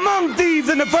honor among thieves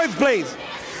in the first place.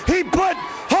 He put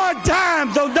hard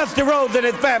times on Dusty Rhodes and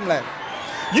his family.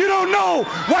 You don't know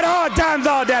what hard times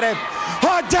are, Daddy.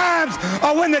 Hard times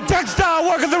are when the textile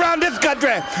workers around this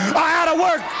country are out of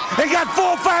work and got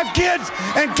 4 or 5 kids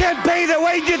and can't pay their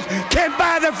wages, can't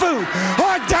buy their food.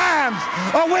 Hard times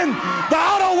are when the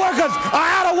auto workers are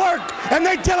out of work and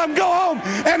they tell them go home.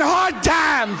 And hard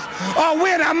times are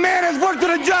when a man has worked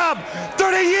at a job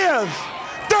 30 years.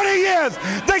 30 years.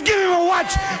 They give him a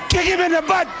watch, kick him in the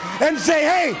butt, and say,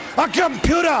 hey, a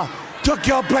computer took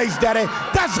your place, Daddy.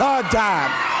 That's hard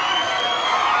time.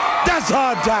 That's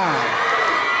hard time.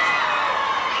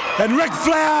 And Ric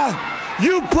Flair,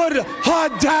 you put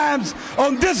hard times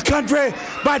on this country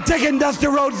by taking Dusty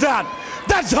Rhodes out.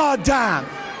 That's hard time.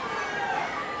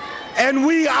 And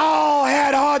we all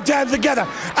had hard times together.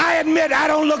 I admit I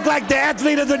don't look like the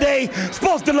athlete of the day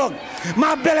supposed to look.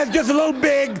 My belly's just a little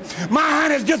big. My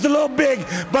hind is just a little big.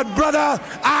 But brother,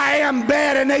 I am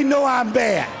bad and they know I'm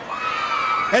bad.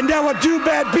 And there were 2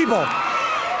 bad people.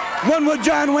 One was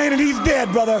John Wayne and he's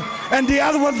dead, brother. And the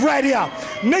other one's right here.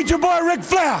 Nature Boy Ric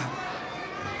Flair.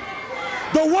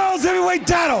 The world's heavyweight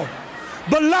title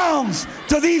belongs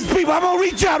to these people. I'm going to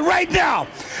reach out right now.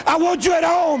 I want you at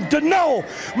home to know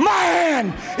my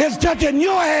hand is touching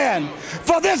your hand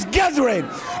for this gathering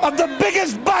of the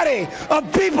biggest body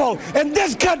of people in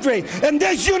this country, in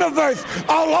this universe,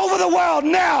 all over the world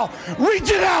now,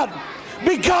 reaching out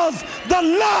because the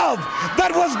love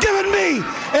that was given me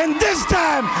in this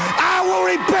time, I will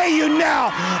repay you now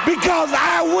because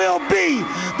I will be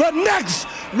the next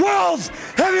world's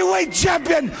heavyweight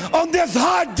champion on this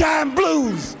Hard Time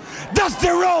Blues. Dusty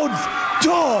Rhodes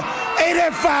Tour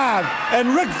 85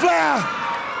 and Ric Flair,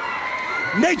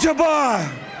 Nature Boy.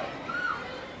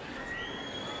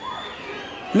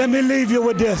 Let me leave you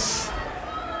with this.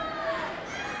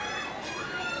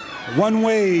 One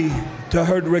way to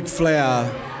hurt Ric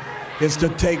Flair is to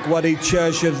take what he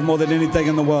cherishes more than anything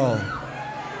in the world.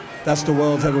 That's the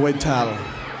world's heavyweight title.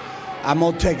 I'm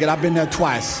gonna take it. I've been there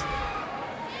twice.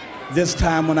 This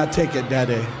time when I take it,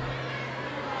 Daddy,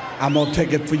 I'm gonna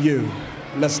take it for you.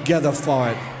 Let's gather for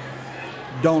it.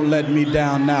 Don't let me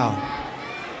down now,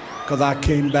 because I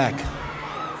came back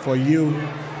for you,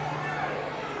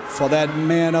 for that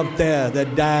man up there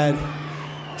that died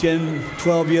 10,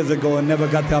 12 years ago and never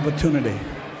got the opportunity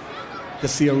to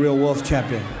see a real world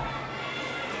champion.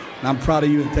 And I'm proud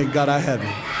of you and thank God I have you.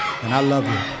 And I love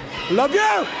you. Love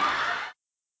you!